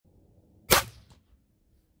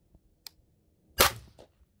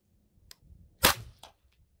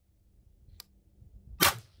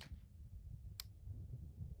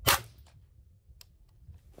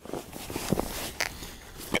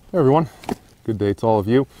Hey everyone, good day to all of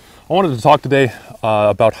you. I wanted to talk today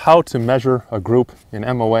about how to measure a group in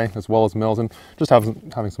MOA as well as mills, and just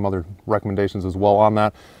having some other recommendations as well on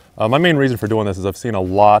that. My main reason for doing this is I've seen a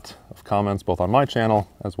lot of comments both on my channel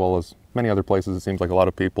as well as many other places. It seems like a lot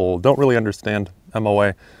of people don't really understand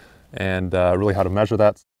MOA and really how to measure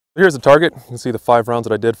that. Here's the target. You can see the 5 rounds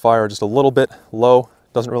that I did fire are just a little bit low.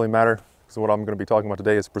 Doesn't really matter, because what I'm going to be talking about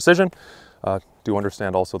today is precision. Do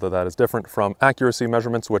understand also that that is different from accuracy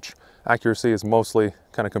measurements, which accuracy is mostly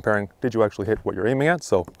kind of comparing, did you actually hit what you're aiming at?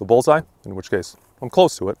 So the bullseye, in which case I'm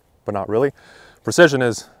close to it, but not really. Precision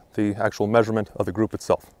is the actual measurement of the group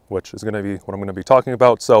itself, which is going to be what I'm going to be talking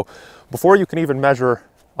about. So before you can even measure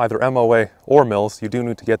either MOA or mils, you do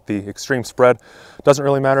need to get the extreme spread. Doesn't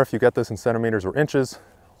really matter if you get this in centimeters or inches.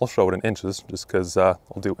 I'll show it in inches just because I'll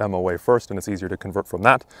do MOA first and it's easier to convert from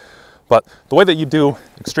that. But the way that you do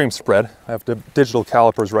extreme spread, I have the digital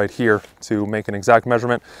calipers right here to make an exact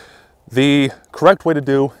measurement. The correct way to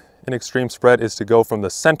do an extreme spread is to go from the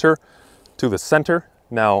center to the center.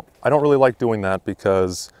 Now, I don't really like doing that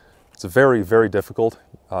because it's very, very difficult.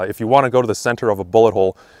 If you want to go to the center of a bullet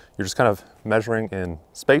hole, you're just kind of measuring in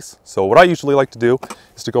space. So what I usually like to do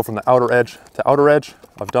is to go from the outer edge to outer edge.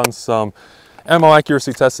 I've done some ammo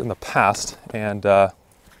accuracy tests in the past, and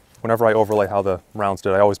whenever I overlay how the rounds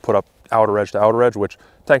did, I always put up outer edge to outer edge, which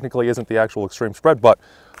technically isn't the actual extreme spread, but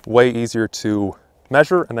way easier to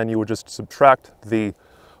measure. And then you would just subtract the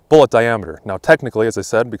bullet diameter. Now, technically, as I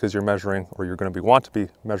said, because you're measuring, or you're going to want to be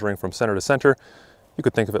measuring from center to center, you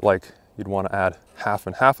could think of it like you'd want to add half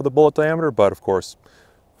and half of the bullet diameter. But of course,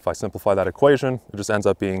 if I simplify that equation, it just ends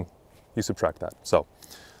up being, you subtract that. So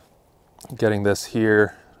getting this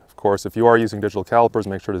here, of course, if you are using digital calipers,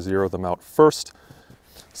 make sure to zero them out first.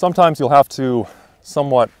 Sometimes you'll have to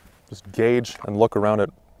somewhat just gauge and look around at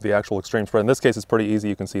the actual extreme spread. In this case, it's pretty easy.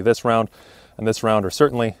 You can see this round and this round are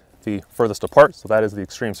certainly the furthest apart, so that is the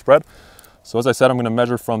extreme spread. So as I said, I'm going to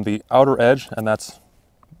measure from the outer edge, and that's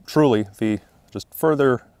truly the just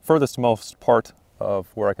furthest most part of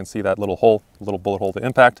where I can see that little hole, little bullet hole to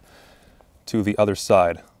impact, to the other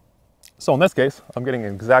side. So in this case, I'm getting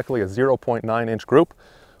exactly a 0.9 inch group,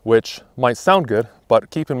 which might sound good, but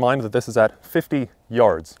keep in mind that this is at 50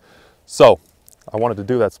 yards. So I wanted to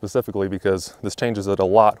do that specifically because this changes it a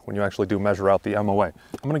lot when you actually do measure out the MOA. I'm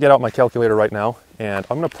going to get out my calculator right now, and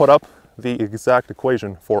I'm going to put up the exact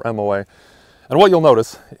equation for MOA. And what you'll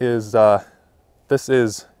notice is this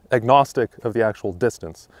is agnostic of the actual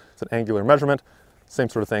distance. It's an angular measurement. Same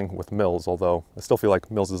sort of thing with mils, although I still feel like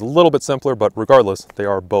mils is a little bit simpler, but regardless, they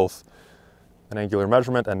are both an angular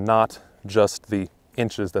measurement and not just the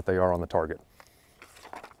inches that they are on the target.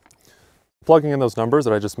 Plugging in those numbers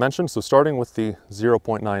that I just mentioned, so starting with the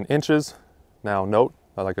 0.9 inches, now note,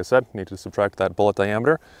 like I said, need to subtract that bullet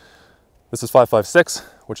diameter. This is 556,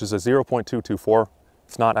 which is a 0.224.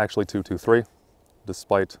 It's not actually 223,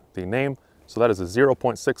 despite the name. So that is a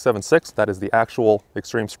 0.676. That is the actual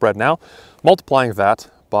extreme spread now. Multiplying that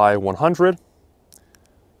by 100,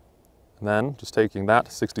 and then just taking that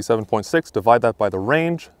 67.6, divide that by the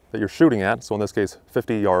range that you're shooting at. So in this case,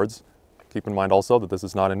 50 yards. Keep in mind also that this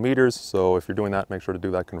is not in meters, so if you're doing that, make sure to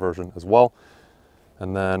do that conversion as well.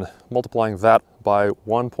 And then multiplying that by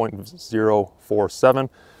 1.047.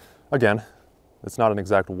 Again, it's not an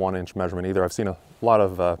exact 1 inch measurement either. I've seen a lot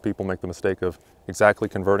of people make the mistake of exactly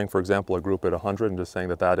converting, for example, a group at 100 and just saying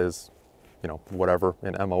that that is, you know, whatever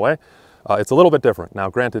in MOA. It's a little bit different. Now,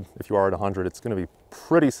 granted, if you are at 100, it's going to be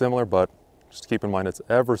pretty similar, but just keep in mind it's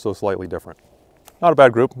ever so slightly different. Not a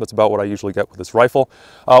bad group. That's about what I usually get with this rifle.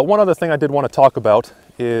 One other thing I did want to talk about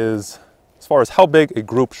is as far as how big a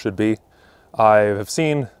group should be. I have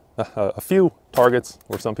seen a few targets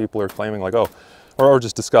where some people are claiming like, oh, or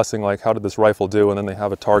just discussing like, how did this rifle do? And then they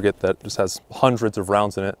have a target that just has hundreds of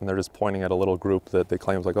rounds in it, and they're just pointing at a little group that they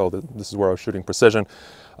claim like, oh, this is where I was shooting precision.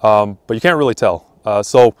 But you can't really tell.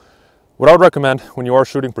 So what I would recommend when you are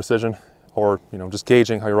shooting precision, or just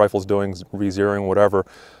gauging how your rifle's doing, re-zeroing, whatever,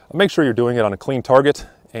 make sure you're doing it on a clean target.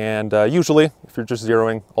 And usually, if you're just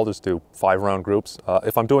zeroing, I'll just do 5-round groups.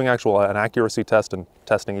 If I'm doing an accuracy test and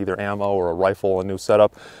testing either ammo or a rifle, a new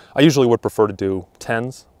setup, I usually would prefer to do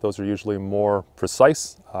 10s. Those are usually more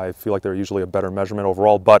precise. I feel like they're usually a better measurement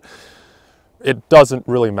overall, but it doesn't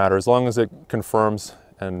really matter as long as it confirms,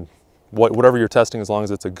 and whatever you're testing, as long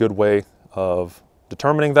as it's a good way of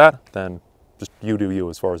determining that, then just you do you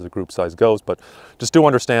as far as the group size goes. But just do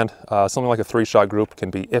understand, something like a 3-shot group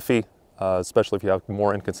can be iffy, especially if you have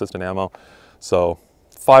more inconsistent ammo. So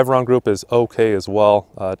 5-round group is okay as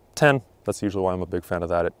well. 10, that's usually why I'm a big fan of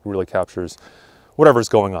that. It really captures whatever's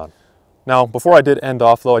going on. Now, before I did end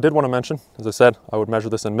off though, I did want to mention, as I said, I would measure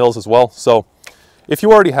this in mils as well. So If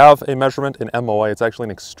you already have a measurement in MOA, it's actually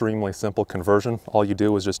an extremely simple conversion. All you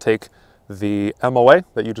do is just take the MOA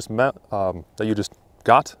that you just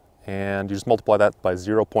got, and you just multiply that by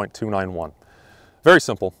 0.291. Very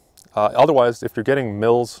simple. Otherwise, if you're getting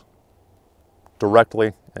mils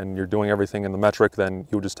directly and you're doing everything in the metric, then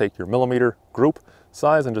you would just take your millimeter group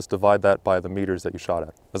size and just divide that by the meters that you shot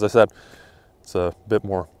at. As I said, it's a bit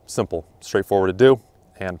more simple, straightforward to do,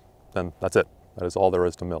 and then that's it. That is all there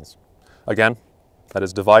is to mils. Again, that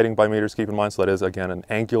is dividing by meters, keep in mind, so that is, again, an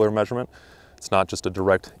angular measurement. It's not just a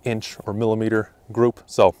direct inch or millimeter group.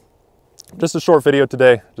 So just a short video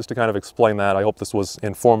today, just to kind of explain that. I hope this was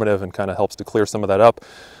informative and kind of helps to clear some of that up.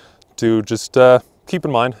 To just keep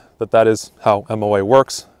in mind that that is how MOA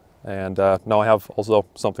works. And now I have also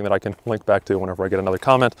something that I can link back to whenever I get another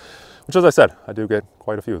comment, which, as I said, I do get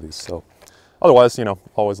quite a few of these. So otherwise,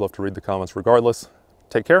 always love to read the comments regardless.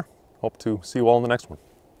 Take care. Hope to see you all in the next one.